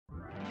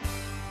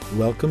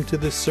Welcome to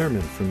this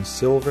sermon from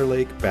Silver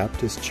Lake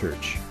Baptist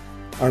Church.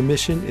 Our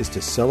mission is to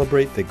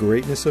celebrate the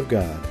greatness of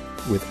God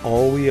with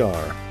all we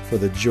are for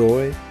the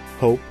joy,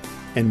 hope,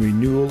 and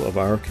renewal of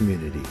our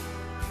community.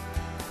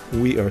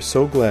 We are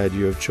so glad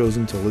you have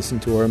chosen to listen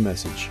to our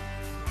message.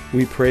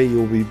 We pray you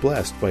will be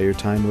blessed by your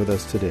time with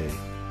us today.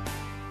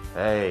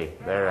 Hey,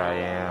 there I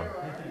am.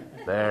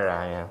 There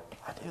I am.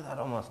 I do that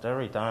almost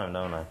every time,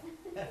 don't I?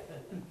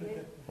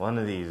 One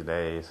of these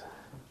days.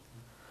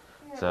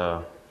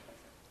 So,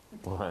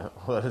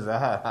 what is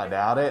that? I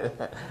doubt it.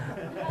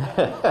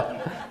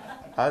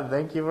 I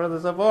thank you for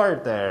the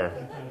support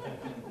there.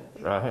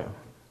 Right.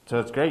 So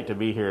it's great to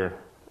be here,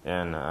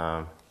 and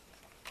I'm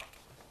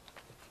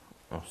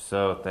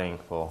so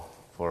thankful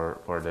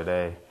for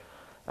today.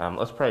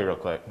 Let's pray real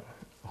quick.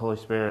 Holy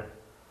Spirit,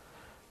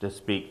 just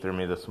speak through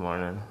me this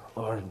morning.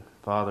 Lord,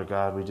 Father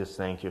God, we just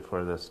thank you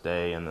for this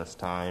day and this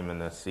time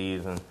and this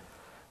season,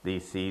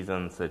 these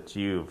seasons that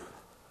you've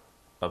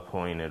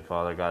appointed,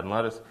 Father God. And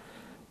let us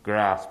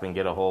grasp and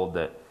get a hold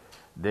that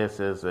this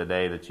is the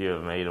day that you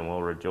have made, and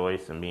we'll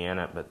rejoice and be in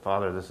it. But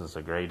Father, this is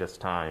the greatest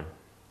time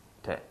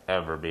to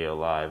ever be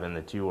alive, and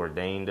that you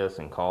ordained us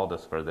and called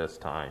us for this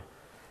time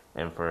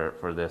and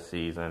for this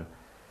season,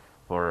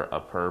 for a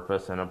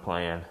purpose and a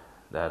plan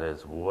that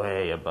is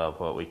way above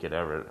what we could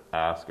ever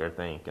ask or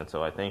think. And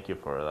so I thank you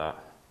for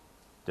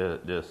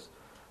that. Just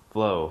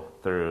flow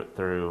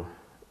through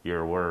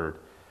your word,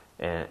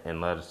 and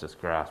let us just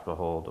grasp a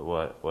hold of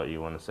what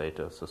you want to say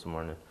to us this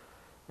morning.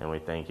 And we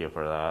thank you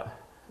for that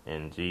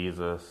in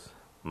Jesus'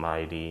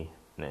 mighty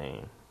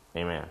name.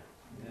 Amen.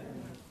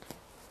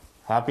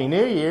 Happy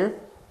New Year.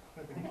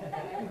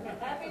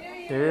 Happy New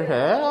Year.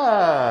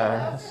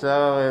 Yeah.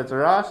 So it's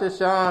Rosh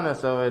Hashanah,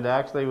 so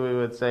we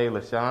would say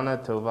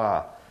Lashana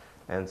Tova.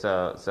 And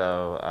so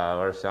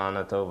or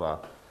Shana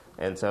Tova.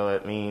 And so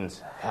it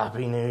means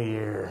Happy New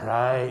Year,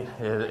 right?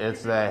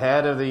 It's the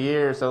head of the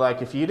year. So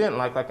like if you didn't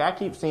like I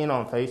keep seeing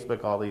on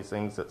Facebook all these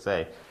things that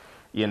say,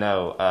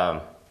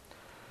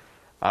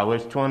 I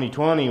wish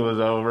 2020 was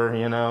over,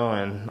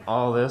 and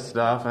all this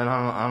stuff. And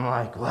I'm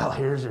like, well,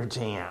 here's your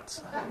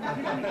chance,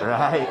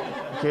 right?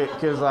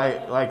 Because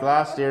like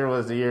last year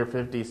was the year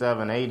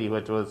 5780,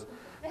 which was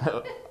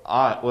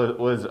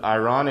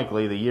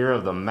ironically the year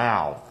of the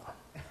mouth,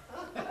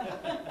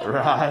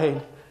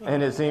 right?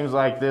 And it seems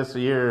like this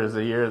year is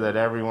the year that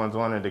everyone's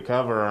wanted to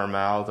cover our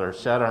mouths or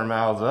shut our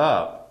mouths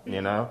up,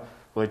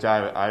 which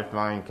I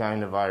find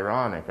kind of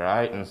ironic,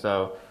 right? And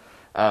so,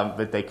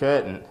 but they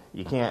couldn't.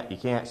 You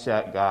can't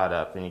shut God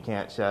up, and you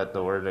can't shut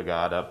the Word of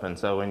God up. And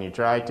so when you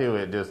try to,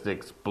 it just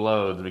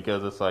explodes,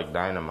 because it's like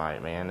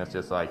dynamite, man. It's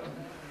just like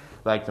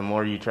the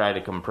more you try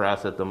to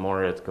compress it, the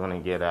more it's going to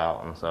get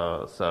out. And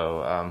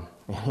so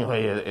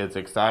anyway, it's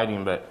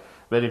exciting. But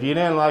if you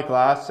didn't like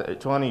last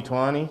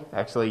 2020,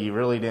 actually you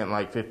really didn't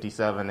like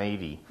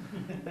 5780.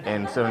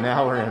 And so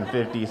now we're in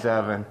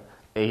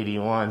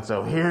 5781.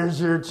 So here's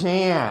your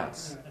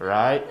chance,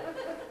 right?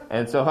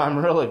 And so I'm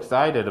real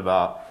excited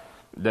about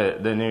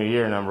the new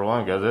year, number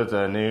one, because it's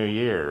a new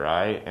year,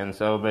 right? And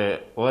so,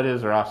 but what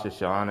is Rosh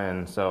Hashanah?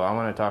 And so I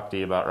want to talk to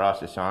you about Rosh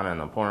Hashanah and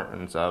the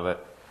importance of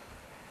it,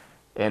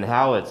 and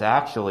how it's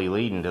actually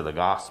leading to the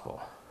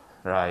gospel,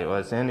 right?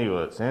 Well, Cindy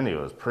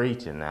was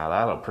preaching now.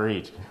 That'll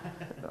preach.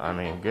 I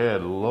mean,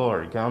 good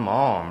Lord, come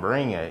on,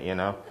 bring it,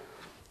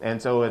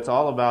 And so it's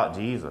all about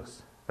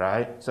Jesus,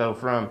 right? So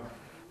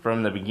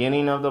from the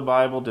beginning of the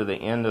Bible to the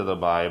end of the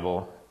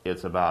Bible,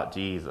 it's about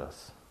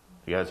Jesus.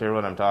 You guys hear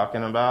what I'm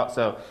talking about?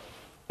 So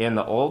in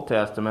the Old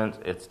Testament,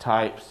 it's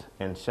types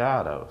and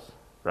shadows,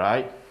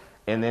 right?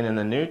 And then in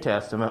the New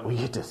Testament, we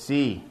get to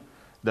see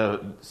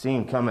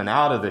him coming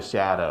out of the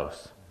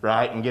shadows,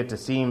 right? And get to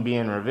see him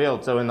being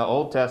revealed. So in the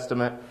Old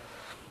Testament,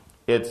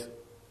 it's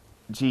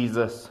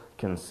Jesus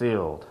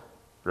concealed,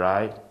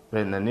 right? But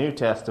in the New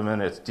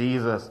Testament, it's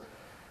Jesus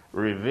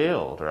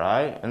revealed,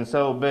 right? And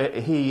so, but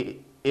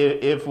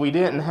if we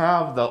didn't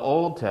have the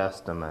Old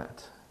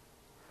Testament,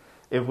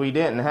 if we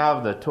didn't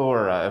have the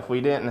Torah, if we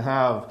didn't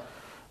have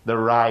the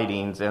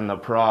writings and the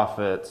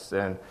prophets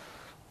and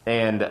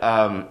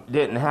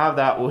didn't have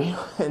that, we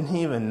wouldn't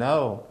even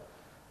know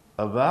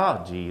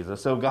about Jesus.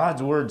 So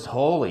God's Word's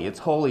holy. It's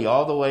holy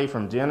all the way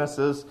from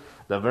Genesis,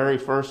 the very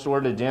first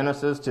word of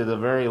Genesis, to the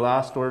very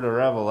last word of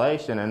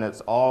Revelation, and it's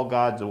all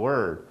God's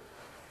Word.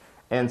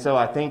 And so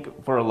I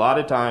think for a lot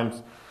of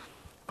times,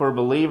 for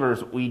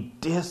believers, we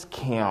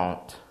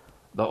discount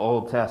the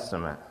Old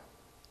Testament,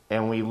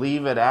 and we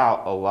leave it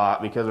out a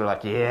lot because we're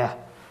like, yeah,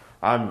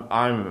 I'm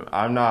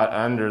not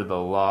under the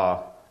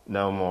law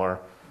no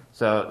more,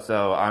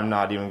 so I'm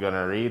not even going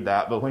to read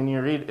that. But when you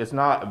read, it's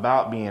not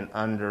about being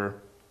under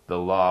the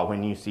law.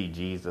 When you see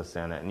Jesus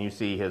in it, and you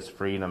see His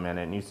freedom in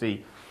it, and you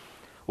see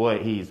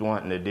what He's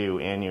wanting to do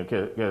in you,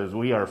 because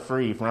we are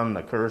free from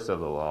the curse of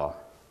the law.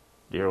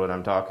 Do you hear what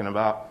I'm talking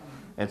about?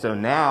 And so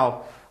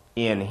now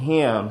in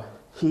Him,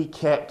 He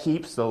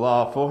keeps the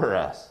law for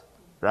us,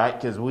 right?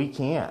 Because we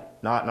can't,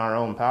 not in our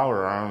own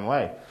power, our own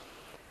way.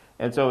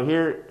 And so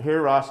here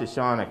Rosh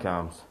Hashanah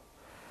comes.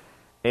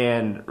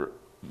 And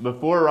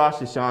before Rosh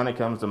Hashanah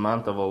comes the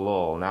month of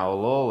Elul. Now,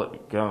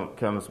 Elul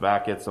comes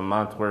back. It's a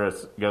month where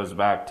it goes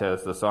back to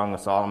the Song of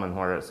Solomon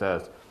where it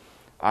says,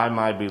 I,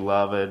 my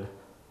beloved,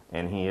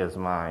 and he is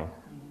mine.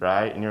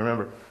 Right? And you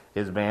remember,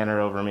 his banner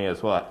over me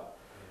is what?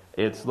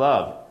 It's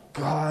love.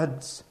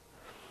 God's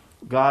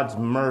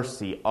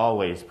mercy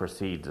always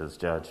precedes his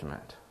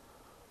judgment.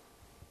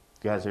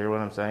 You guys hear what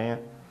I'm saying?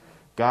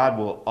 God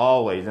will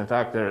always, in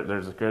fact,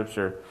 there's a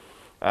scripture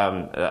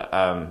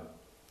that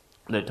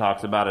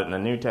talks about it in the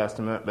New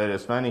Testament, but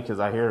it's funny because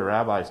I hear the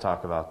rabbis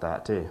talk about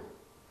that too.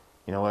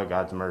 You know what?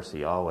 God's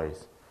mercy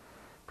always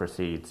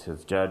precedes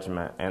his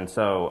judgment. And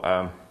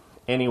so,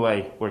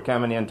 anyway, we're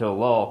coming into a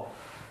lull.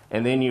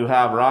 And then you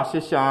have Rosh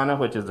Hashanah,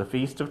 which is the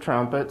Feast of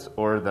Trumpets,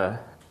 or the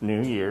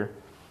New Year.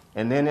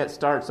 And then it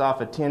starts off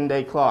a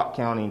 10-day clock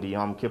counting to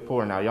Yom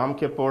Kippur. Now, Yom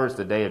Kippur is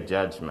the day of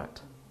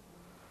judgment.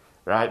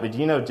 Right? But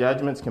you know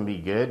judgments can be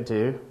good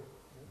too.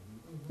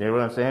 You know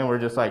what I'm saying? We're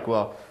just like,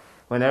 well,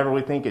 whenever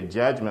we think of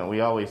judgment, we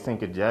always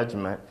think of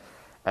judgment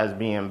as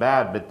being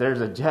bad. But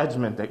there's a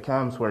judgment that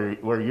comes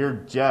where you're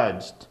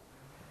judged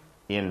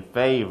in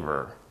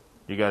favor.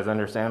 You guys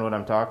understand what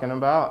I'm talking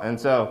about? And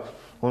so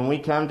when we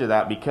come to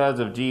that, because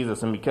of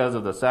Jesus and because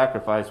of the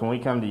sacrifice, when we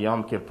come to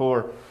Yom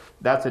Kippur,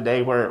 that's a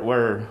day where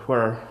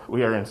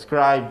we are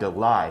inscribed to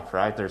life,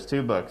 right? There's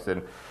two books,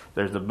 and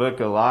there's the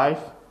book of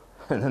life,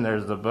 and then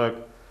there's the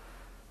book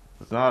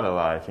it's not a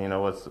life,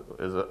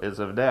 is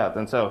of death.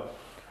 And so,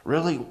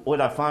 really,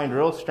 what I find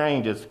real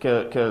strange is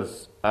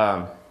because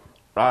Rosh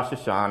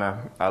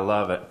Hashanah, I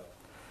love it.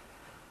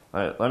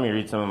 Let me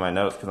read some of my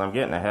notes because I'm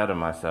getting ahead of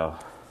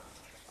myself.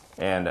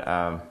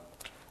 And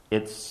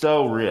it's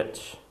so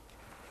rich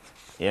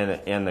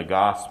in the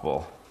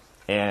gospel,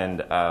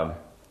 and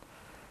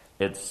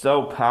it's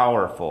so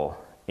powerful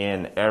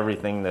in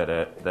everything that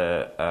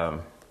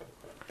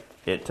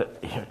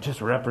it just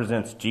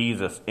represents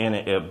Jesus, and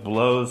it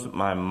blows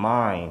my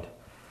mind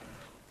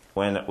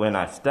when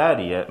I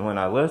study it and when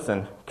I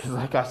listen, because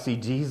I see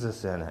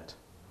Jesus in it,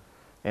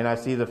 and I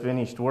see the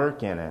finished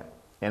work in it,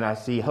 and I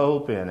see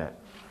hope in it,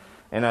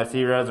 and I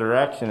see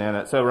resurrection in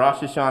it. So Rosh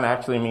Hashanah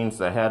actually means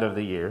the head of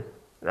the year,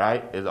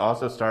 right? It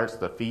also starts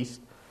the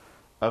Feast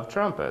of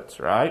Trumpets,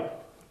 right?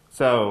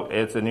 So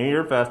it's a New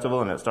Year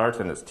festival, and it starts,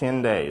 and it's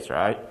 10 days,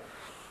 right?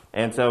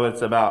 And so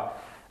it's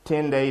about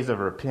 10 days of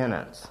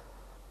repentance.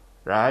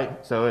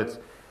 Right? So it's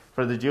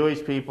for the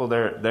Jewish people.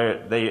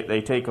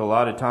 They take a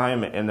lot of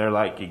time, and they're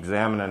like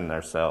examining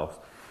themselves,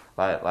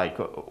 like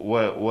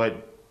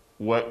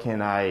what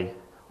can I?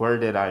 Where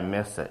did I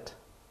miss it?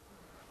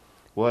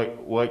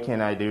 What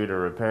can I do to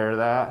repair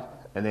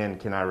that? And then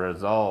can I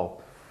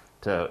resolve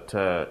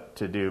to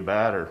do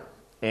better?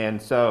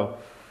 And so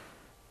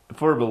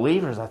for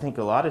believers, I think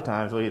a lot of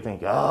times we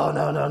think, oh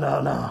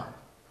no.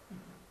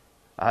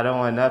 I don't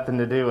want nothing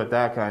to do with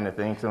that kind of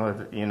thing,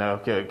 because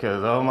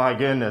oh my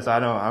goodness,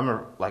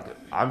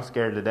 I'm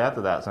scared to death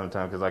of that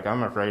sometimes, because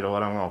I'm afraid of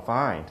what I'm going to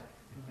find.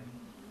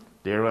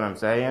 Do you hear what I'm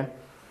saying?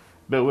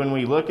 But when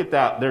we look at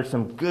that, there's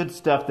some good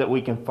stuff that we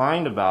can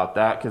find about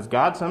that, because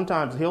God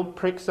sometimes, he'll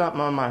prick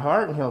something on my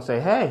heart and he'll say,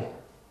 hey,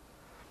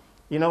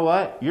 you know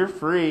what? You're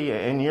free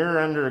and you're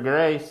under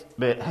grace,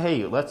 but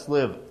hey, let's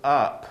live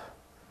up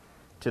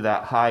to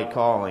that high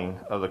calling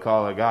of the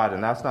call of God,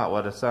 and that's not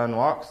what a son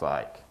walks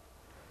like.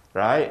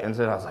 Right? And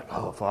so I was like,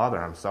 oh,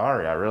 Father, I'm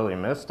sorry. I really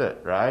missed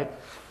it. Right?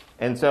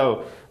 And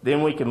so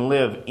then we can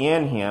live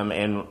in him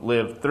and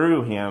live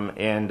through him,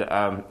 and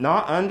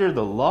not under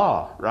the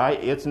law. Right?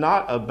 It's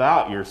not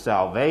about your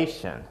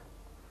salvation.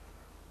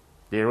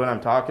 Do you hear what I'm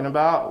talking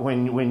about?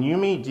 When you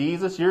meet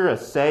Jesus, you're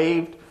as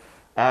saved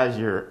as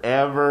you're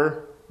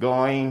ever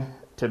going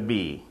to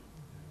be.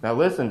 Now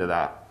listen to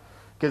that.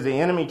 Because the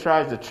enemy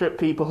tries to trip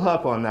people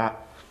up on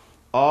that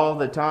all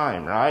the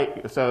time.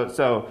 Right?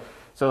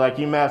 So like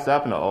you mess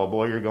up and oh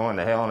boy, you're going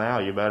to hell now,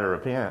 you better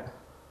repent.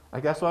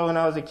 Like that's why when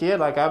I was a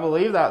kid, I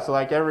believed that. So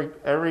like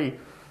every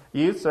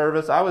youth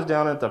service, I was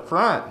down at the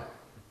front,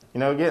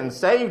 getting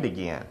saved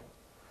again.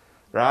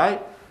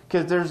 Right?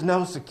 Because there's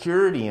no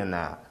security in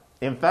that.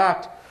 In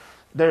fact,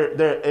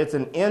 it's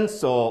an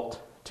insult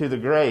to the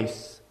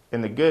grace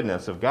and the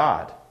goodness of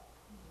God.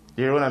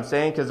 You hear what I'm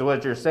saying? Because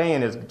what you're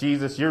saying is,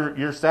 Jesus,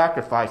 your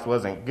sacrifice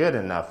wasn't good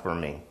enough for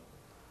me.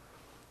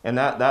 And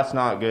that's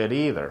not good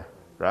either.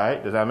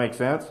 Right? Does that make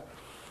sense?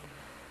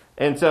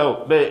 And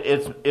so, but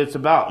it's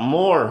about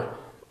more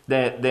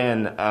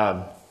than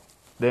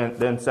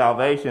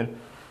salvation.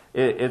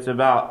 It's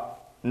about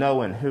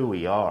knowing who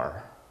we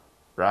are,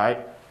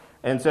 right?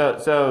 And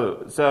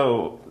so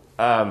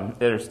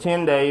there's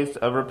 10 days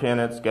of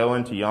repentance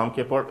going to Yom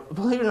Kippur.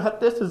 Believe it or not,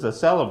 this is a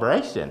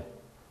celebration,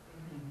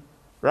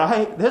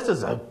 right? This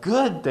is a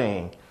good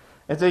thing.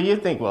 And so you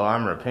think, well,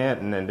 I'm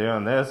repenting and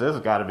doing this. This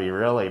has got to be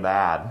really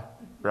bad,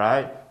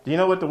 right? Do you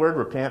know what the word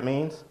repent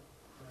means?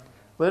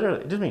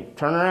 Literally, it just means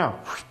turn around,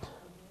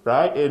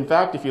 right? In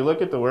fact, if you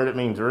look at the word, it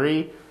means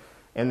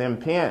and then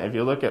pent. If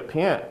you look at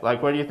pent,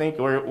 where do you think,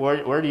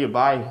 where do you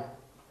buy,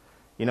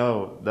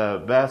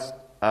 the best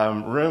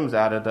rooms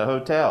out at the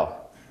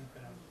hotel?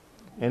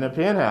 In a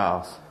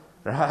penthouse,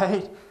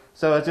 right?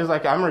 So it's just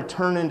like I'm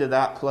returning to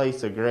that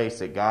place of grace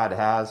that God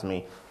has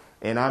me,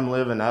 and I'm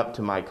living up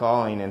to my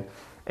calling.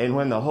 And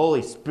when the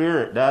Holy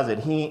Spirit does it,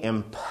 He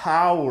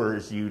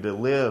empowers you to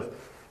live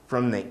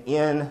from the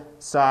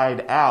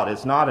inside out.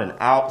 It's not an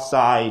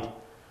outside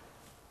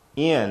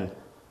in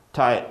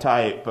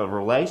type of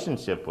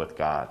relationship with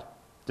God.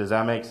 Does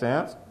that make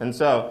sense? And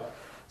so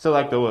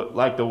like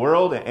the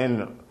world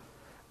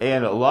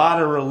and a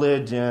lot of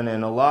religion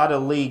and a lot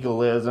of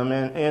legalism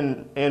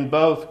in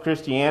both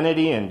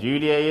Christianity and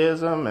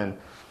Judaism, and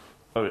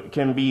it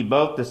can be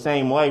both the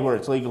same way, where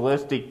it's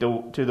legalistic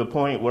to the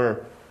point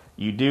where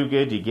you do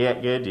good, you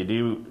get good,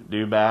 you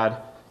do bad,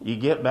 you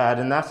get bad,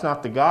 and that's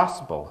not the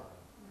gospel.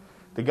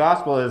 The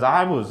gospel is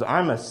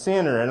I'm a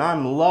sinner and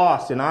I'm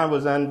lost and I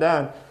was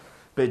undone,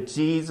 but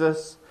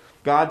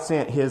God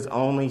sent His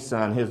only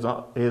Son, His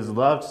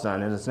loved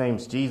Son, and His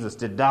name's Jesus,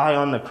 to die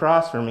on the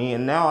cross for me,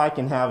 and now I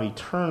can have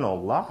eternal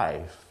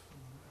life.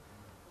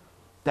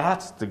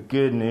 That's the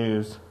good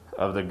news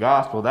of the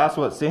gospel. That's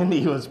what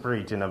Cindy was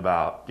preaching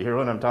about. Do you hear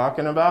what I'm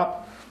talking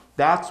about?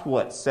 That's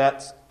what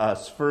sets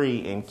us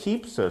free and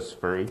keeps us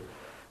free,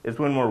 is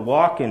when we're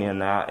walking in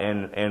that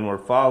and we're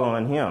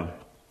following Him.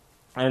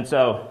 And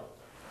so,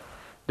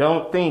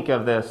 don't think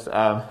of this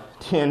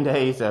 10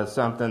 days as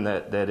something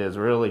that is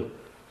really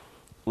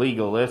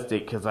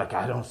legalistic, because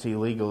I don't see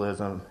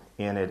legalism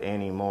in it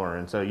anymore.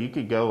 And so you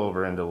could go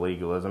over into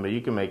legalism, but you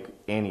can make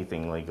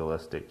anything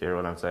legalistic. Do you hear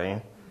what I'm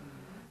saying?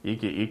 You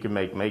could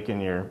make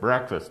making your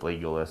breakfast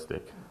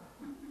legalistic.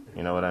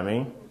 You know what I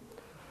mean?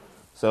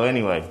 So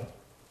anyway,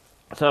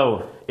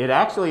 so it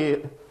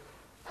actually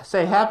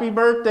say happy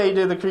birthday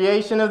to the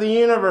creation of the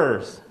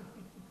universe.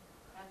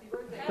 Happy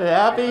birthday.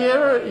 Happy,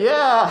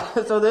 yeah.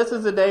 So this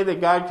is the day that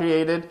God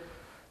created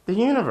the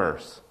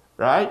universe,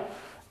 right?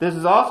 This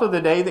is also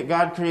the day that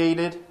God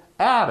created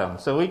Adam.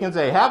 So we can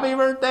say, happy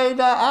birthday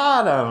to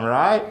Adam,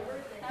 right?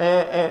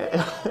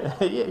 Yeah,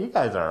 you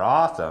guys are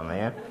awesome,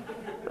 man.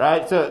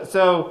 Right?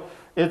 So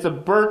it's a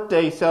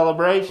birthday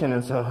celebration.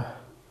 And so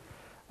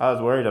I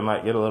was worried I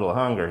might get a little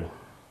hungry.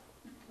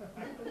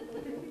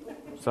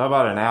 So how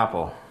about an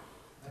apple?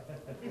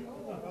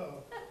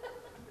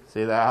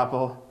 See the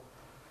apple?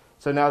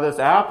 So now this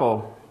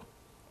apple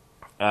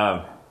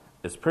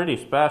is pretty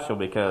special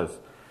because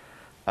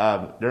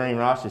during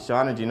Rosh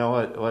Hashanah, do you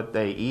know what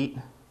they eat?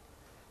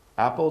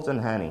 Apples and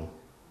honey.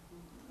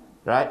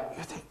 Right?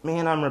 You think,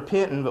 man, I'm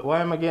repenting, but why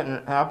am I getting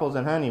apples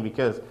and honey?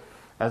 Because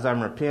as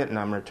I'm repenting,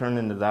 I'm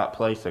returning to that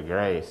place of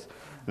grace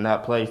and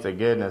that place of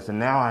goodness. And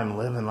now I'm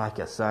living like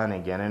a son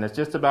again. And it's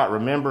just about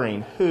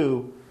remembering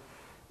who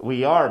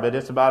we are, but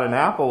it's about an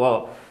apple.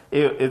 Well,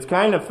 it's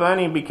kind of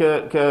funny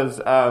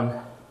because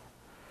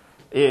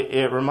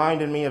it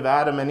reminded me of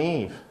Adam and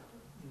Eve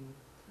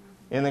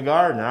in the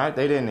garden, right?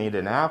 They didn't eat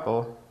an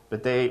apple,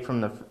 but they ate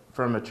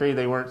from a tree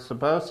they weren't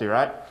supposed to,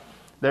 right?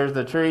 There's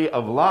the tree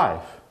of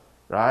life,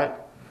 right?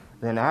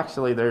 Then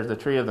actually there's the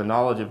tree of the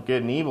knowledge of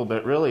good and evil,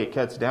 but really it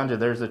cuts down to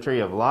there's the tree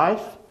of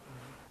life,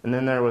 and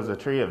then there was a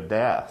tree of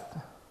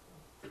death.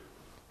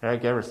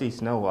 Right? You ever see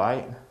Snow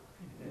White?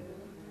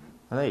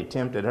 Well, they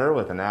tempted her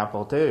with an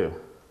apple too.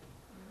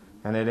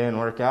 And it didn't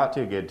work out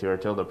too good to her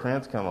till the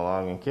prince come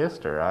along and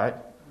kissed her, right?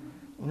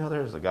 You know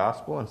there's the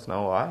gospel in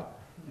Snow White.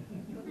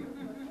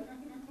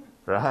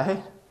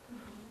 Right?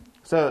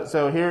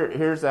 So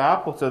here's the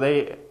apple. So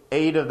they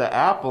ate of the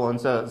apple, and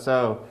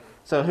so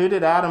who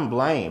did Adam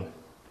blame?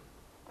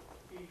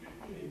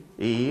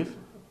 Eve.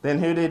 Then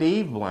who did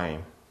Eve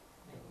blame?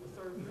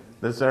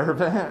 The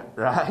serpent,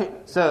 right?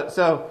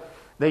 So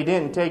they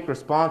didn't take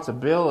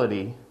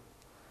responsibility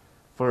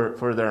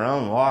for their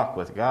own walk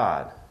with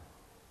God.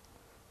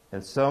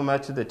 And so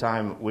much of the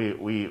time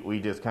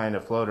we just kind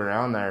of float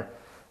around there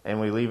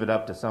and we leave it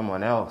up to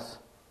someone else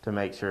to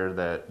make sure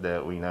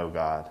that we know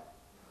God.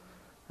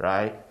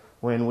 Right?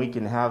 When we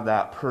can have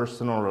that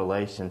personal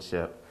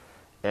relationship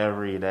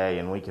every day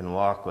and we can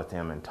walk with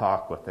Him and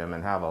talk with Him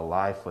and have a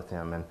life with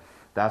Him, and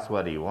that's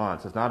what He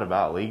wants. It's not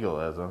about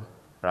legalism,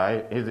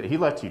 right? He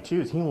lets you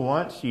choose. He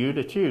wants you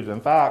to choose. In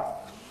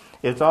fact,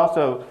 it's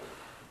also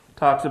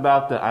talks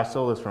about I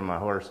stole this from my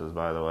horses,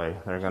 by the way.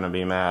 They're going to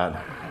be mad.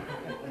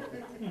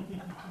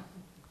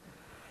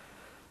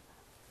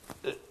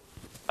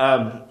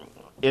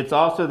 It's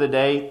also the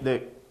day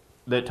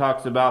that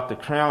talks about the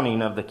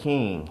crowning of the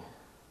king.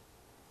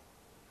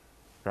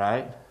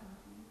 Right?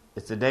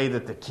 It's the day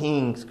that the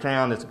king's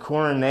crowned. It's a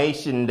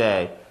coronation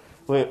day,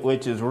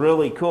 which is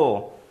really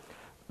cool.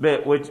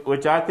 But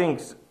which I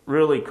think's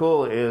really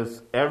cool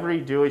is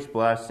every Jewish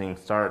blessing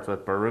starts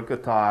with Baruch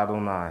atah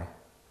Adonai.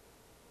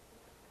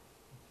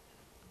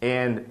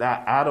 And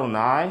that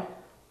Adonai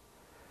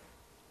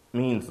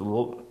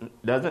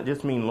doesn't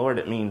just mean Lord,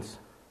 it means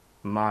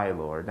my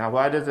Lord. Now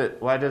why do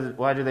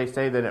they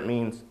say that it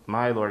means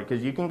my Lord?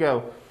 Because you can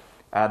go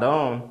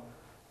Adon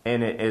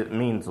and it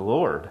means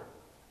Lord,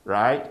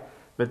 right?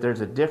 But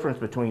there's a difference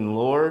between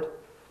Lord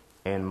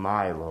and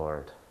my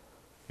Lord.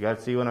 You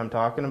guys see what I'm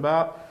talking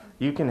about?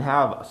 You can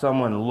have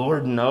someone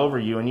lording over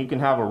you and you can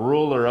have a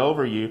ruler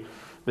over you,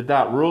 but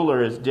that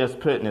ruler is just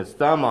putting his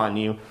thumb on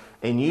you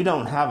and you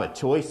don't have a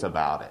choice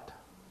about it.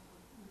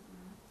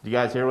 Do you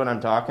guys hear what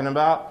I'm talking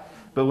about?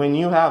 But when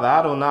you have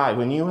Adonai,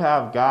 when you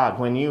have God,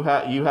 when you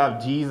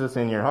have Jesus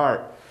in your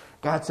heart,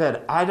 God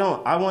said, I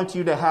want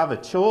you to have a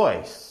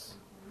choice.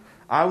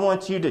 I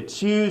want you to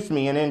choose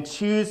me, and in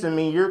choosing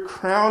me, you're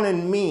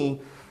crowning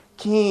me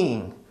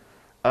king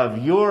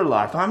of your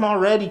life. I'm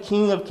already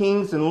King of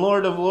Kings and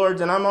Lord of Lords,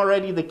 and I'm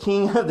already the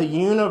King of the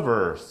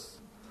universe.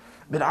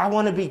 But I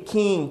want to be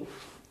king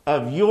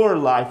of your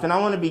life, and I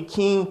want to be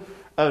king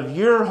of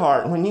your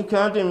heart. When you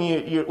come to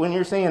me, when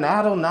you're saying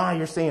Adonai,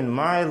 you're saying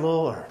my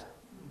Lord.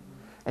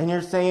 And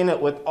you're saying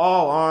it with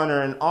all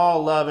honor and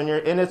all love, and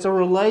it's a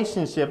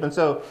relationship. And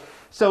so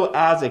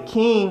as a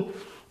king,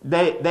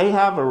 they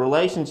have a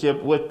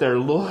relationship with their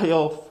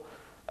loyal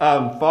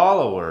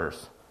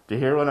followers. Do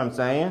you hear what I'm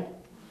saying?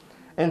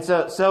 And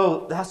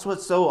so that's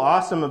what's so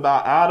awesome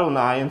about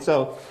Adonai. And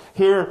so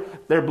here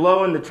they're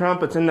blowing the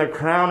trumpets and they're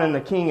crowning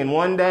the king. And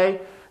one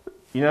day,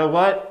 you know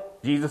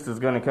what? Jesus is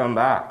going to come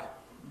back.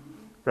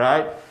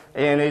 Right?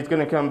 And he's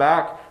going to come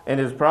back, and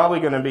it's probably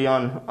going to be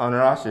on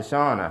Rosh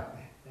Hashanah.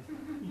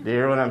 Do you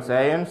hear what I'm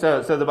saying?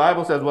 So the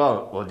Bible says,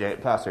 well,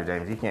 Pastor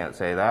James, you can't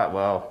say that.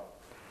 Well,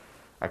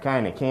 I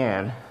kind of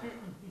can.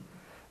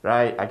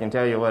 Right? I can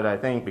tell you what I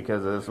think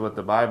because this is what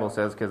the Bible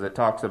says, because it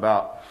talks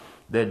about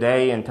the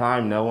day and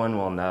time no one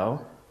will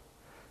know.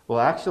 Well,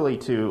 actually,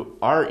 to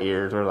our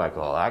ears, we're like,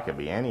 well, that could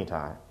be any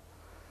time.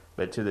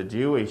 But to the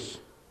Jewish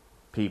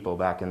people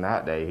back in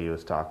that day he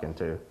was talking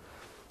to,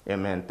 it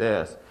meant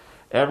this.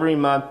 Every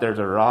month there's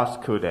a Rosh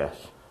Chodesh,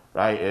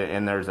 right?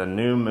 And there's a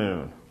new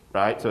moon,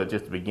 right? So it's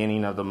just the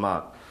beginning of the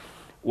month.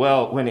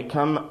 Well, when it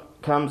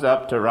comes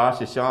up to Rosh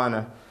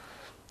Hashanah,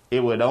 it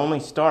would only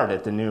start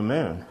at the new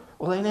moon.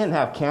 Well, they didn't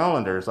have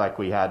calendars like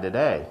we had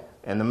today.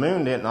 And the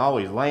moon didn't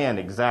always land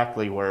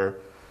exactly where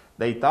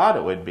they thought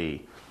it would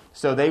be.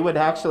 So they would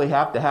actually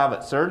have to have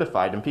it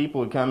certified. And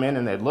people would come in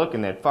and they'd look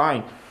and they'd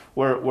find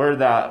when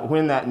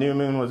that new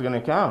moon was going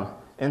to come.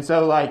 And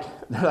so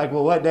they're like,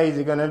 well, what day is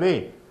it going to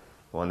be?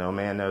 Well, no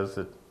man knows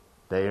the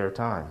day or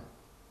time.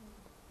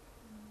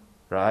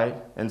 Right?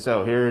 And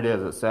so here it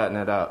is. It's setting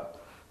it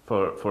up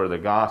for the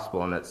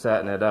gospel, and it's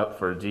setting it up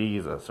for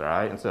Jesus,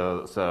 right? And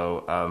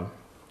so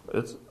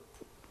it's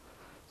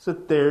a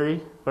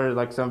theory, or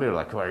like some people are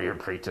like, well, you're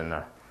preaching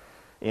the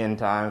end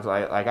times.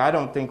 Like I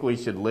don't think we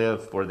should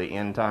live for the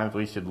end times.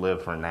 We should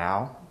live for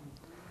now.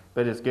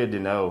 But it's good to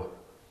know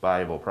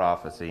Bible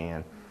prophecy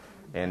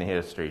and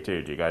history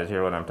too. Do you guys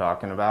hear what I'm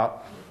talking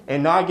about?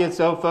 And not get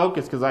so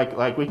focused, because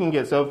like we can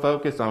get so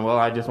focused on, well,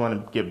 I just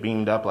want to get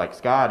beamed up like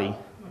Scotty.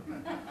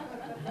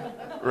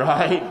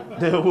 Right?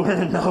 That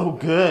we're no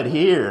good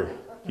here.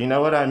 You know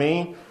what I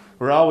mean?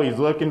 We're always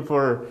looking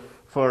for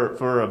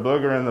a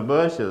booger in the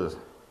bushes.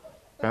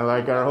 Kind of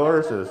like our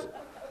horses.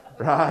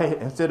 Right?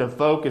 Instead of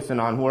focusing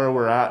on where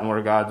we're at and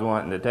where God's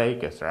wanting to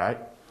take us, right?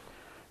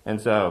 And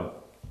so,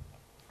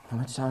 how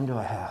much time do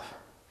I have?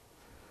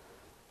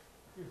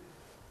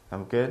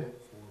 I'm good?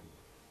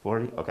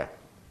 40? Okay.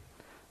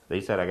 They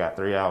said I got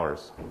 3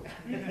 hours.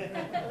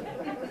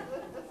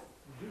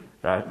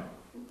 Right?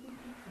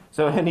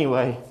 So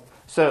anyway,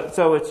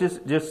 so it's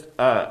just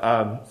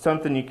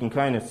something you can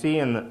kind of see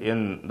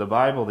in the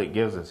Bible that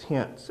gives us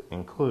hints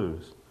and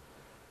clues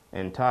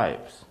and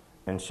types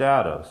and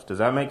shadows. Does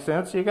that make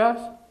sense to you guys?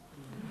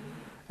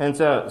 And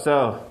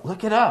so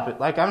look it up.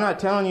 Like, I'm not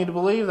telling you to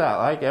believe that.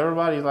 Like,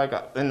 everybody's like,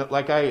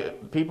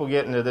 and people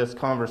get into this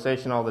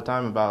conversation all the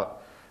time about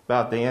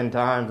the end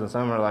times, and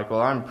some are like,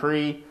 well, I'm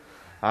pre,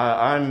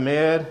 I'm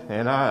mid,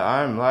 and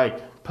I'm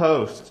like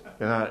post,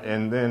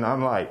 and then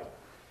I'm like,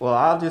 well,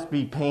 I'll just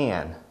be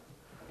pan,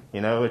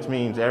 which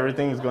means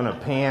everything's going to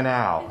pan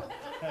out,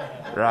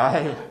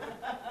 right?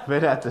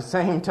 But at the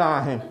same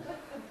time,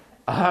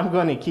 I'm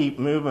going to keep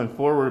moving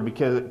forward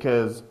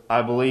because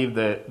I believe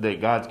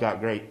that God's got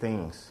great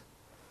things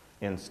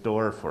in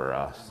store for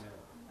us.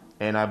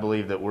 And I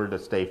believe that we're to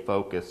stay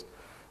focused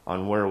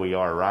on where we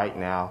are right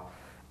now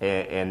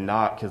and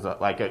not, because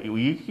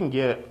you can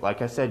get,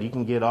 like I said, you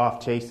can get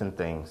off chasing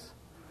things.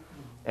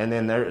 And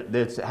then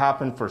it's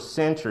happened for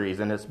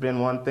centuries, and it's been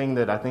one thing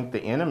that I think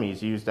the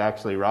enemies used to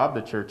actually rob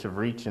the church of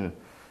reaching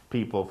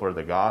people for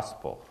the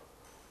gospel.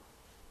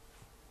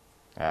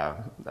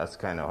 That's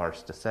kind of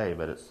harsh to say,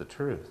 but it's the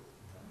truth.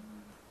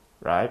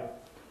 Right?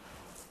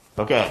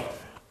 Okay.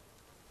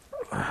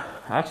 I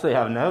actually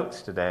have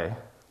notes today.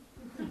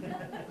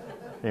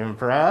 You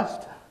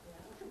impressed?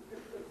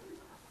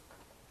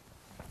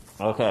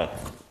 Okay,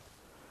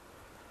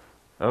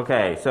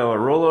 so a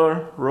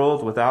ruler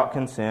rules without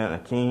consent. A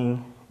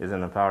king is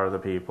in the power of the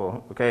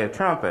people. Okay, a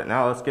trumpet.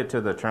 Now let's get to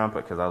the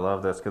trumpet, because I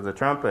love this. Because the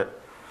trumpet,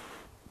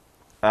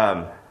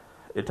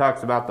 it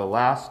talks about the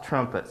last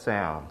trumpet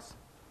sounds.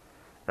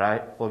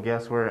 Right? Well,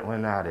 guess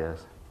when that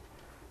is?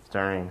 It's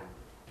during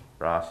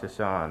Rosh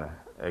Hashanah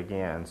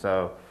again.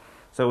 So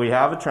we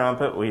have a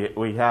trumpet.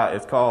 We have,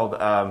 it's called,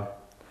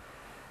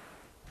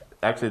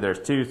 actually there's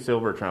 2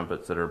 silver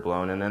trumpets that are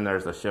blown, and then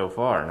there's a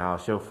shofar. Now a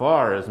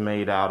shofar is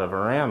made out of a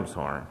ram's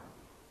horn.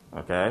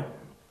 Okay?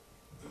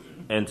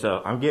 And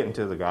so I'm getting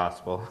to the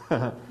gospel.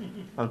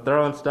 I'm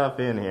throwing stuff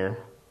in here.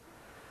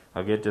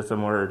 I'll get to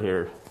some word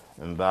here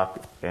and back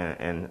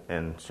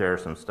and share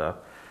some stuff.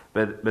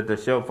 But the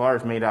shofar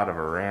is made out of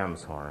a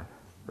ram's horn,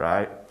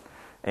 right?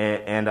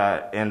 And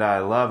I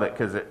love it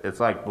because it's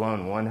like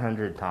blown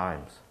 100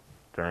 times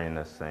during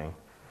this thing,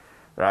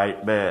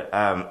 right? But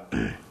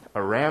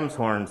a ram's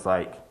horn's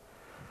like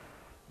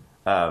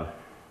a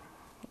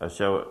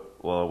show.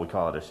 Well, we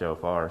call it a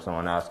shofar.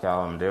 Someone asked how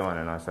I'm doing,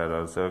 and I said,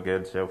 "Oh, so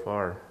good,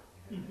 shofar."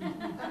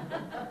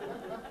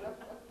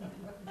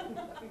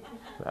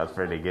 That's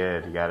pretty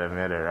good. You got to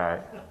admit it,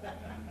 right?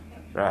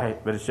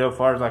 Right? But a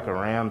shofar is like a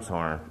ram's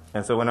horn.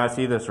 And so when I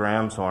see this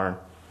ram's horn,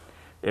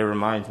 it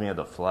reminds me of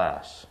the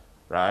flesh,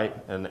 right?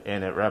 And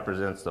it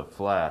represents the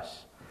flesh.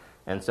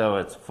 And so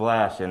it's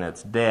flesh, and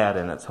it's dead,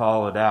 and it's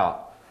hollowed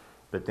out.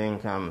 But then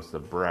comes the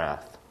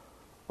breath,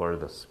 or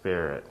the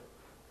spirit,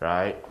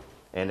 right?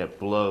 And it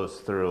blows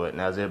through it.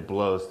 And as it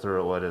blows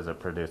through it, what does it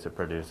produce? It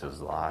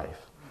produces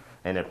life.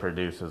 And it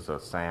produces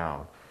a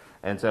sound.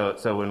 And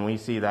so when we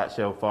see that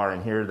shofar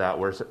and hear that,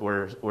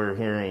 we're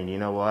hearing, you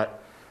know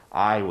what?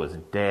 I was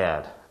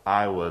dead.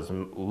 I was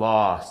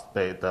lost.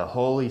 The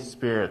Holy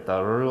Spirit, the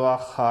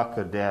Ruach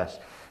HaKodesh,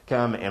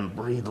 come and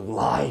breathe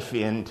life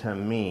into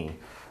me.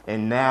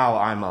 And now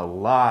I'm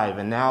alive.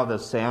 And now the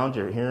sound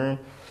you're hearing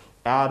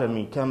out of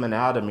me, coming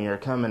out of me, are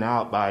coming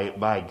out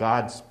by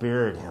God's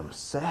Spirit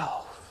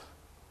Himself.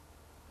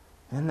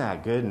 Isn't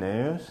that good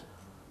news?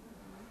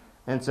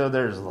 And so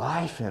there's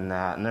life in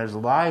that, and there's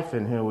life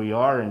in who we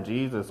are in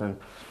Jesus.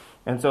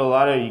 And so a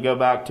lot of you go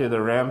back to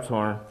the ram's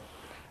horn,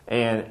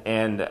 and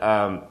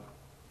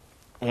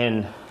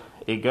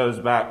it goes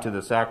back to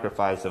the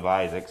sacrifice of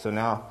Isaac. So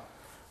now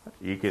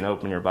you can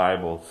open your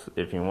Bibles,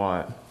 if you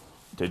want,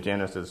 to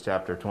Genesis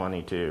chapter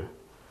 22.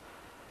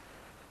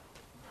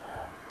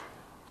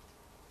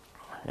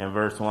 And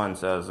verse 1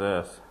 says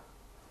this: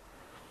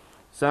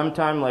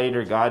 "Sometime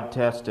later God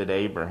tested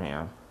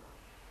Abraham.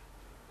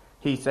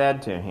 He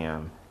said to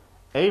him,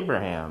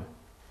 'Abraham.'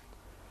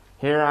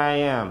 'Here I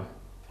am,'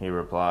 he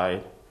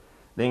replied.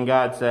 Then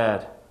God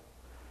said,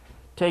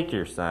 'Take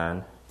your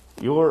son,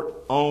 your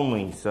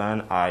only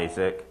son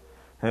Isaac,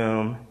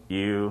 whom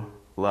you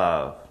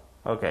love.'"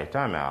 Okay,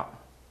 time out.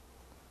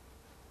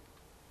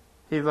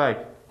 He's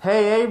like,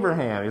 "Hey,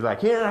 Abraham." He's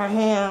like, "Here I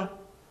am."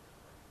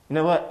 You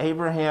know what?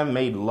 Abraham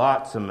made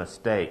lots of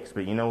mistakes,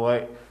 but you know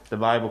what? The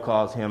Bible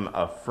calls him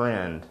a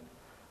friend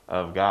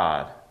of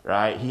God,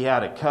 right? He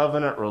had a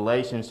covenant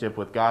relationship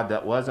with God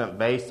that wasn't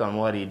based on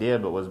what he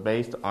did, but was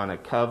based on a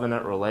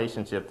covenant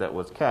relationship that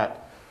was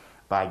cut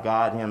by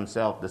God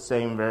Himself, the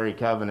same very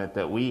covenant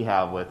that we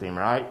have with Him,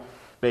 right?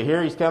 But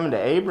here he's coming to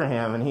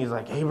Abraham, and he's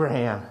like,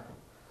 "Abraham."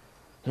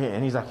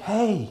 And he's like,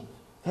 hey,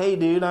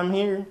 dude, I'm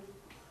here.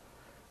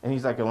 And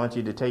he's like, "I want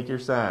you to take your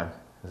son."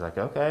 He's like,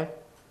 "Okay."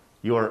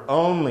 "Your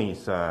only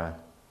son."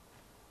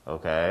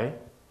 "Okay."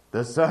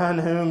 "The son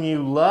whom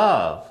you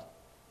love."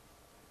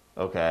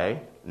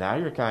 "Okay." Now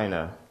you're kind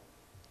of,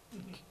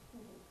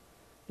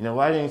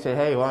 why didn't he say,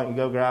 "Hey, why don't you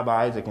go grab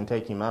Isaac and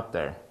take him up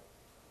there"?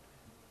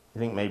 You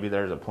think maybe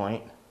there's a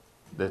point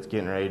that's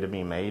getting ready to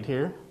be made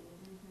here?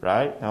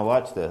 Right? Now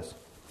watch this.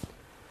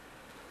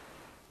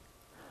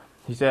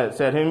 He said,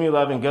 "Whom you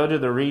love, and go to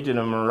the region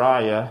of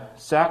Moriah,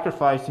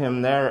 sacrifice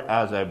him there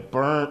as a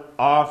burnt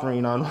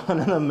offering on one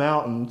of the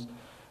mountains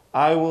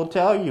I will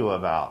tell you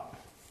about."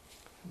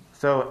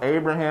 So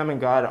Abraham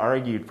and God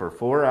argued for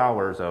 4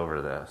 hours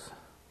over this.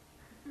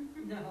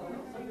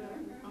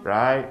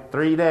 Right?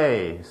 3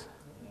 days.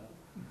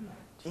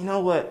 You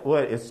know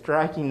what is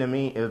striking to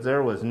me is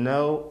there was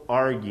no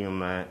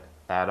argument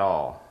at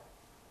all.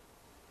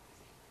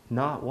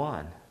 Not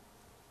one.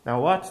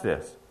 Now watch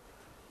this.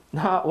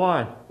 Not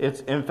one.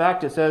 In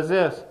fact, it says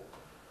this: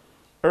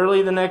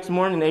 "Early the next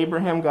morning,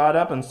 Abraham got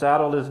up and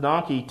saddled his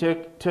donkey,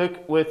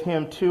 took with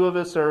him 2 of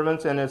his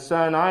servants and his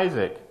son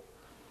Isaac.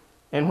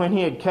 And when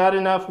he had cut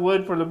enough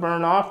wood for the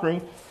burnt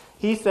offering,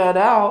 he set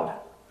out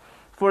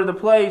for the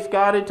place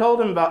God had told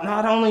him about."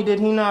 Not only did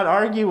he not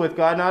argue with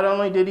God, not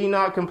only did he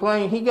not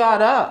complain, he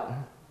got up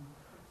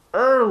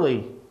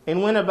early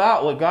and went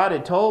about what God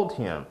had told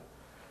him.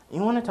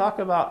 You want to talk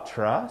about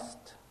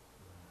trust?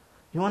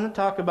 You want to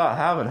talk about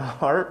having a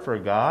heart for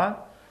God?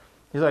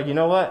 He's like, "You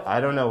know what?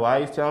 I don't know why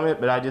He's telling me it,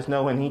 but I just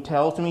know when He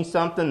tells me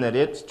something that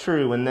it's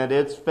true and that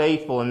it's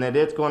faithful and that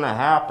it's going to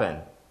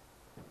happen."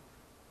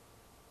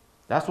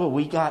 That's what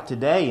we got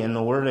today in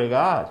the Word of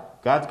God.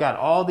 God's got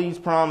all these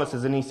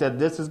promises, and He said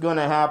this is going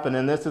to happen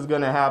and this is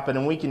going to happen,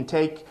 and we can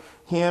take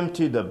Him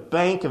to the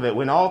bank of it.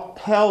 When all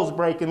hell's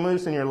breaking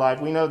loose in your life,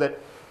 we know that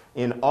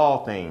in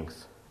all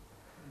things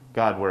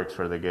God works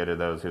for the good of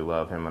those who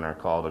love Him and are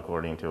called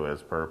according to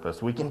His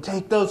purpose. We can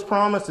take those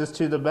promises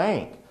to the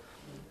bank.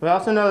 We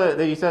also know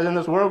that He said in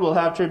this world we'll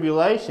have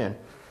tribulation.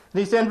 And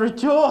He said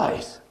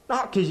rejoice,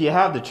 not because you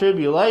have the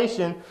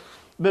tribulation,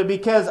 but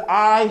because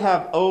I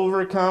have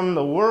overcome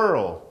the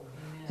world.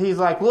 He's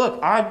like, look,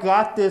 I've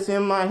got this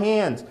in my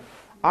hands.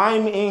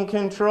 I'm in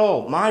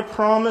control. My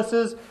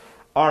promises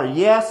are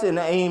yes and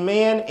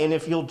amen, and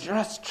if you'll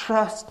just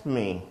trust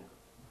me,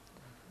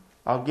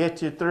 I'll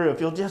get you through. If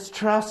you'll just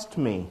trust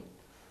me,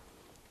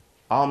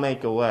 I'll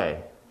make a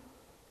way.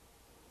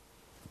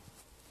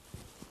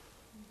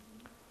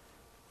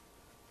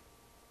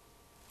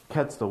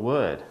 cuts the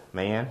wood,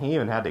 man. He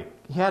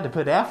had to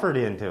put effort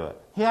into it.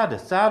 He had to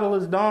saddle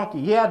his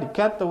donkey. He had to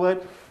cut the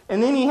wood.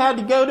 And then he had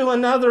to go to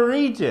another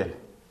region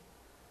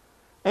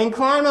and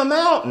climb a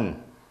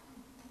mountain.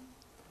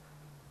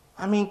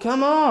 I mean,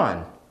 come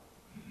on.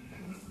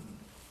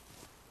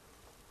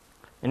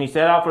 And he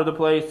set out for the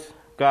place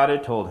God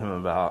had told him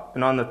about.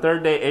 And on the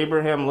third day,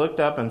 Abraham looked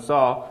up and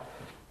saw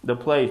the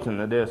place in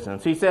the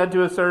distance. He said to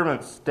his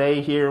servants,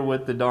 "Stay here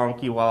with the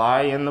donkey while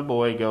I and the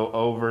boy go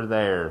over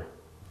there.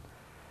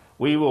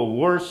 We will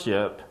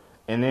worship,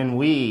 and then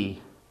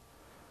we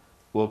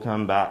will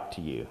come back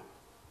to you."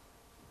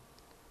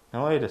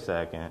 Now wait a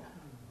second.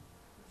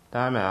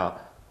 Time out.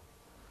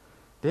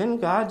 Didn't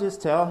God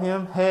just tell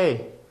him,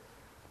 "Hey,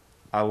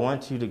 I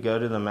want you to go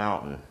to the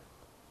mountain,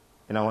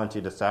 and I want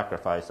you to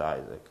sacrifice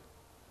Isaac.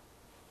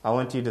 I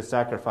want you to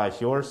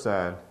sacrifice your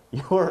son,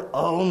 your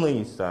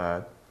only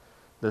son,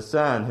 the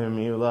son whom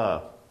you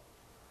love."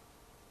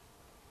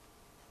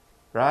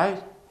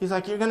 Right? He's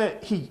like,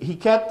 he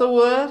cut the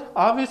wood.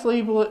 Obviously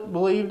he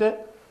believed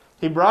it.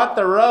 He brought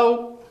the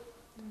rope.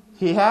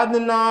 He had the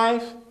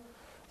knife.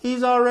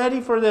 He's all ready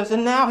for this.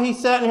 And now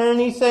he's sitting here and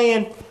he's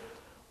saying,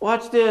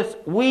 watch this,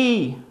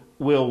 we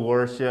will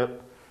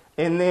worship,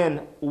 and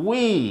then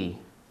we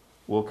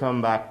will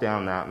come back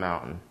down that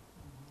mountain.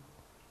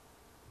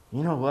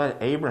 You know what?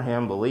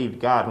 Abraham believed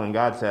God when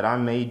God said, "I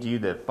made you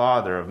the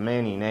father of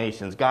many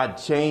nations." God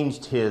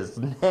changed his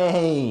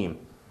name.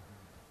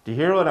 Do you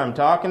hear what I'm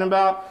talking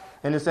about?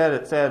 And it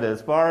said,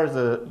 as far as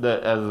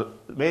as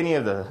many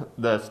of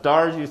the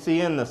stars you see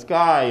in the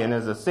sky, and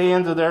as the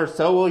sands are there,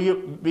 so will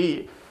you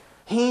be.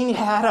 He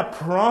had a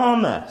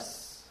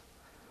promise.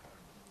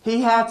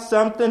 He had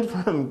something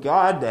from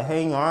God to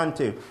hang on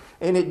to.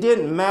 And it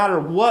didn't matter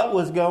what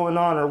was going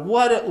on or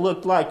what it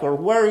looked like or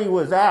where he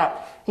was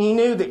at. He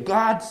knew that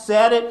God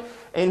said it,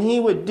 and he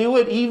would do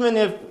it even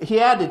if he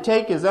had to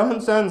take his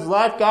own son's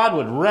life. God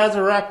would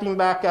resurrect him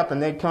back up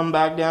and they'd come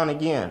back down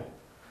again.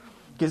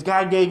 Because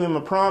God gave him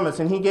a promise,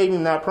 and he gave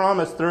him that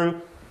promise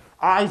through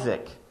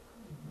Isaac.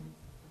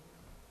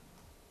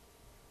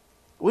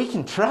 We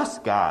can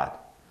trust God.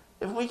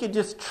 If we could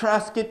just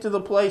get to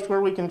the place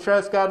where we can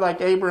trust God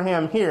like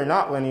Abraham here,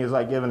 not when he was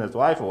like giving his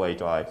wife away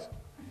twice.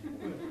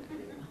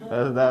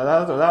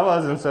 That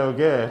wasn't so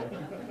good.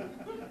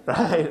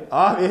 Right?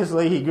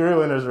 Obviously, he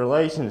grew in his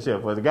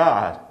relationship with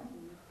God.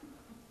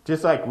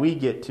 Just like we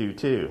get to,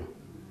 too.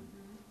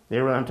 You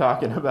hear what I'm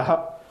talking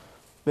about?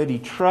 But he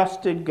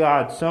trusted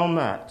God so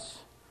much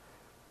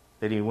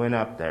that he went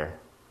up there.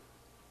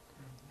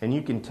 And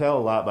you can tell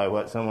a lot by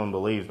what someone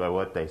believes by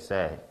what they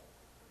say.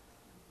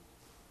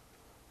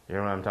 You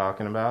hear what I'm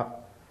talking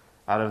about?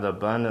 Out of the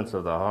abundance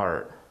of the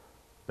heart,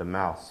 the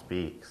mouth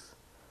speaks.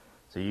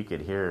 So you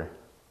could hear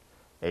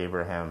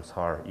Abraham's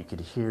heart. You could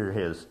hear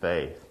his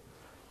faith.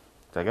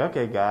 It's like,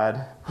 okay,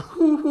 God,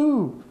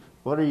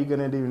 what are you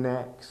going to do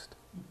next?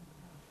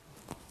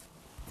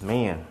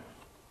 Man.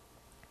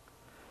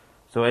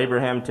 So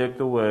Abraham took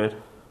the wood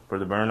for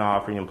the burnt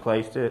offering and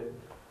placed it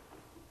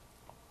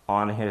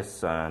on his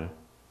son,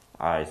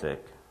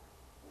 Isaac.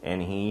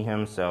 And he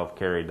himself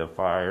carried the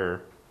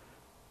fire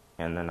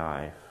and the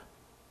knife.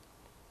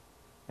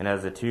 And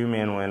as the two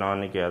men went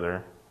on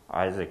together,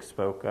 Isaac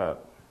spoke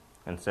up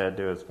and said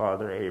to his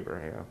father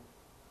Abraham,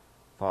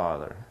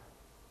 "Father."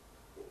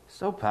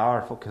 So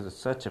powerful because it's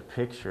such a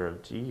picture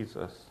of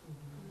Jesus.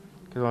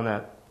 Because on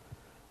that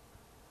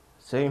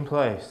same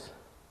place,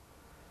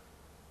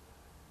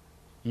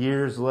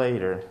 years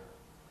later,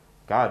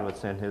 God would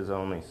send his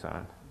only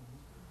son,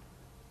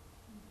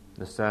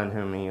 the son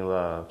whom he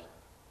loved,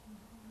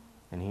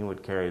 and he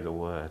would carry the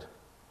wood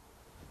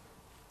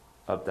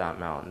up that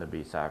mountain to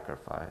be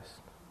sacrificed.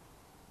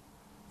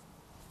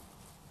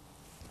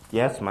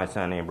 "Yes, my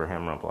son,"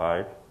 Abraham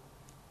replied.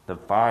 "The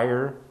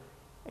fire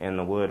and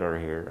the wood are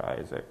here,"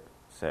 Isaac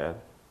said.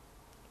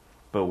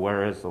 "But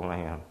where is the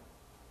lamb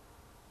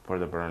for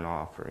the burnt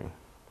offering?"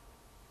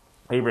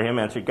 Abraham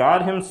answered,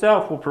 "God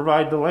himself will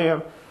provide the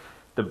lamb,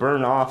 the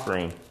burnt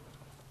offering,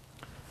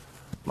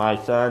 my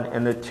son."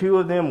 And the two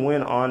of them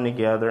went on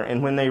together.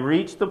 And when they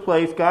reached the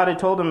place God had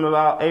told them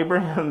about,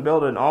 Abraham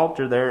built an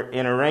altar there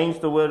and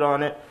arranged the wood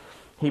on it.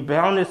 He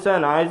bound his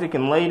son Isaac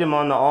and laid him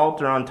on the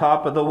altar on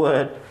top of the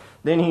wood.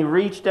 Then he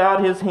reached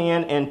out his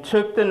hand and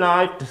took the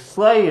knife to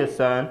slay his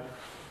son.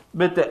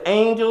 But the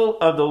angel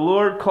of the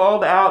Lord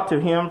called out to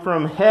him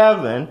from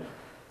heaven,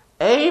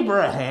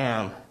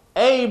 "Abraham,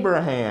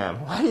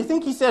 Abraham." Why do you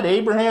think he said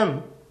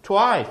Abraham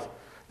twice?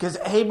 Because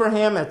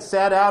Abraham had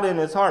set out in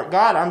his heart,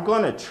 "God, I'm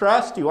going to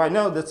trust you. I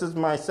know this is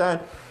my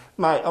son,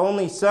 my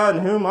only son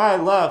whom I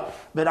love,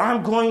 but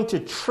I'm going to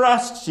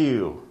trust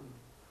you."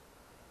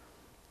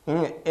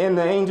 And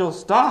the angel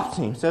stops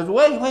him, says,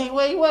 Wait.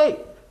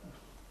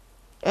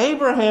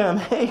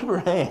 "Abraham,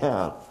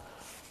 Abraham."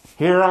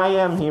 "Here I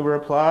am," he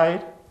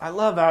replied. I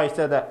love how he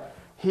said that.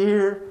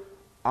 "Here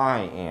I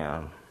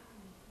am."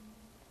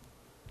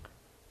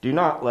 "Do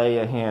not lay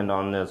a hand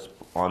on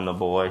the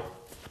boy,"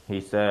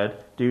 he said.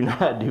 "Do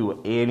not do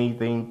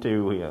anything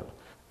to him."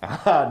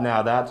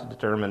 Now that's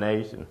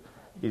determination.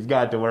 He's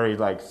got to where he's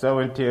like so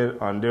intent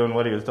on doing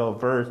what he was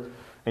told first.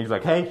 And he's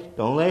like, hey,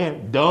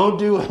 don't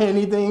do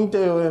anything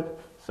to him.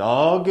 It's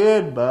all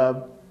good,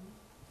 bub.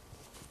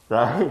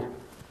 Right?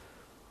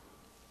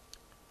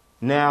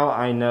 Now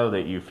I know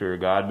that you fear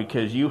God,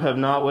 because you have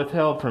not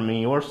withheld from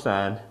me your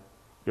son,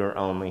 your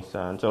only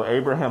son. So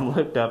Abraham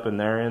looked up, and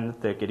there in the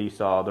thicket he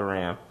saw the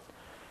ram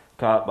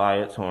caught by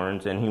its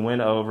horns. And he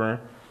went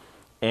over,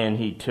 and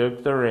he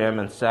took the ram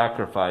and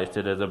sacrificed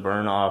it as a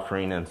burnt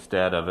offering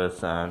instead of his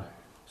son.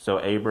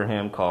 So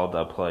Abraham called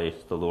the place,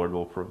 the Lord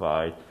will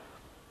provide.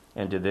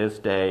 And to this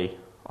day,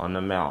 on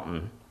the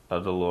mountain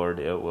of the Lord,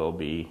 it will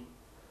be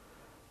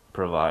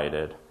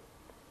provided.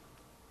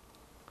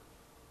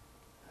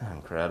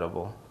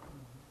 Incredible.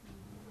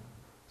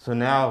 So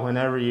now,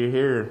 whenever you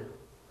hear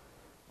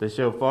the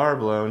shofar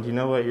blown, do you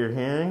know what you're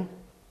hearing?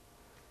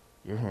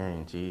 You're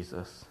hearing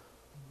Jesus.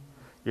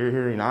 You're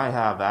hearing, I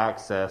have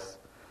access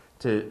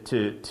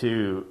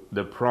to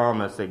the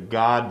promise that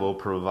God will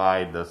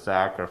provide the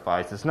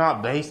sacrifice. It's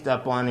not based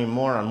upon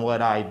anymore on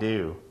what I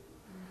do.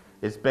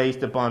 It's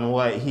based upon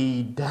what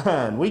He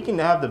done. We can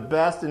have the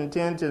best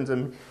intentions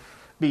and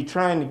be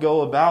trying to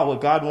go about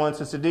what God wants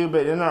us to do,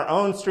 but in our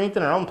own strength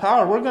and our own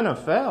power, we're going to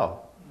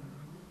fail.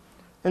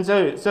 And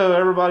so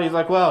everybody's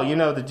like, well,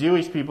 the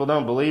Jewish people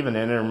don't believe in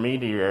an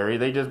intermediary.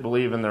 They just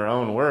believe in their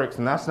own works,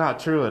 and that's not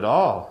true at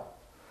all.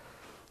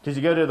 Because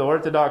you go to the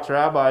Orthodox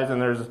rabbis,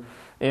 and there's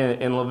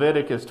in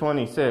Leviticus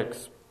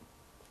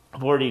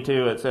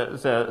 26:42, it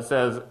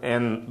says,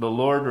 and the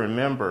Lord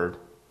remembered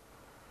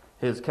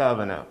His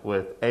covenant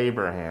with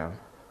Abraham,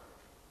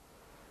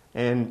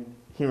 and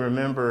He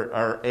remembered,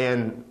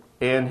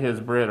 and His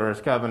Brit, or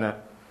His covenant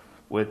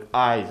with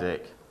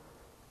Isaac,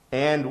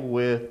 and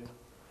with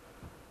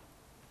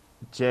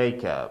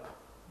Jacob,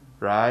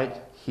 right?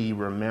 He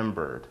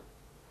remembered,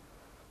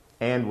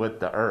 and with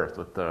the earth,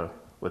 with the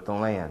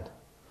land.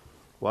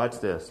 Watch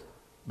this.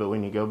 But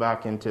when you go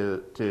back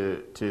into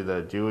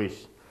the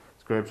Jewish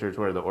scriptures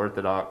where the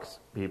Orthodox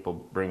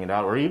people bring it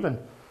out, or even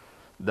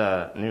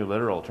the New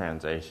Literal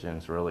Translation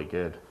is really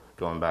good,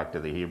 going back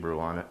to the Hebrew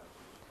on it.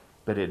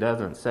 But it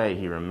doesn't say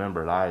He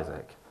remembered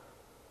Isaac.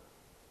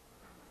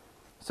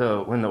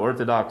 So when the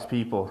Orthodox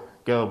people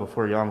go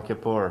before Yom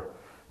Kippur,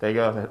 they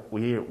go,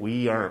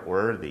 we aren't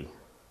worthy.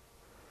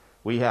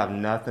 We have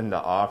nothing to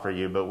offer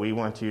you, but we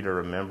want you to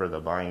remember the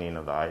binding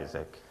of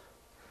Isaac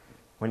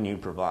when you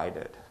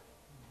provided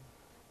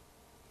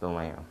the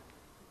lamb,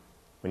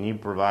 when you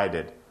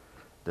provided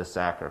the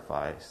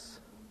sacrifice.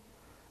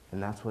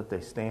 And that's what they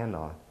stand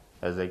on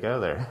as they go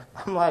there.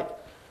 I'm like,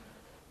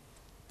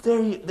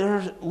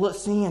 they're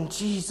seeing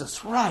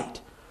Jesus right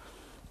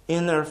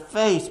in their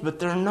face, but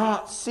they're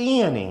not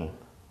seeing Him.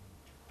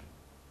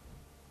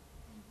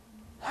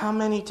 How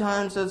many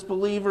times as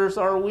believers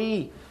are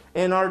we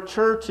in our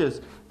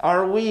churches,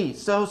 are we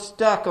so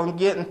stuck on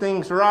getting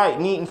things right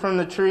and eating from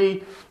the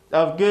tree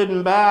of good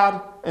and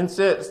bad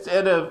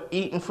instead of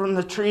eating from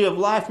the tree of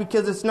life?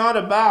 Because it's not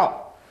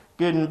about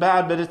good and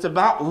bad, but it's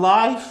about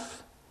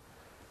life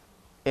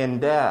and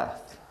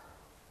death.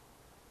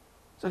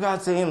 So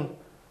God's saying,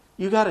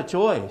 you got a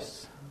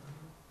choice.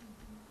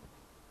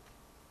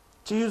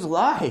 Choose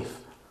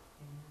life.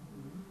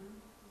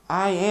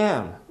 I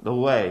am the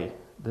way,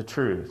 the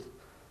truth,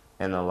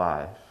 and the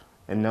life.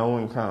 And no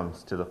one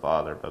comes to the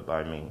Father but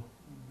by me.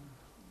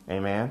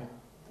 Amen?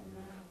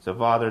 So,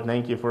 Father,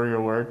 thank you for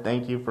your word.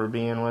 Thank you for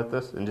being with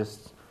us. And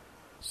just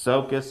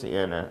soak us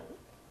in it.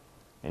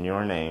 In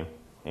your name,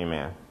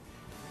 amen.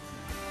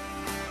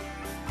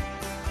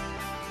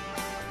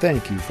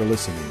 Thank you for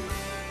listening.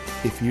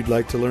 If you'd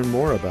like to learn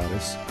more about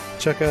us,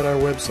 check out our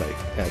website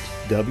at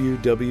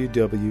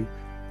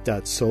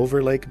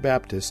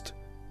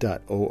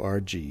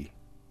www.silverlakebaptist.org.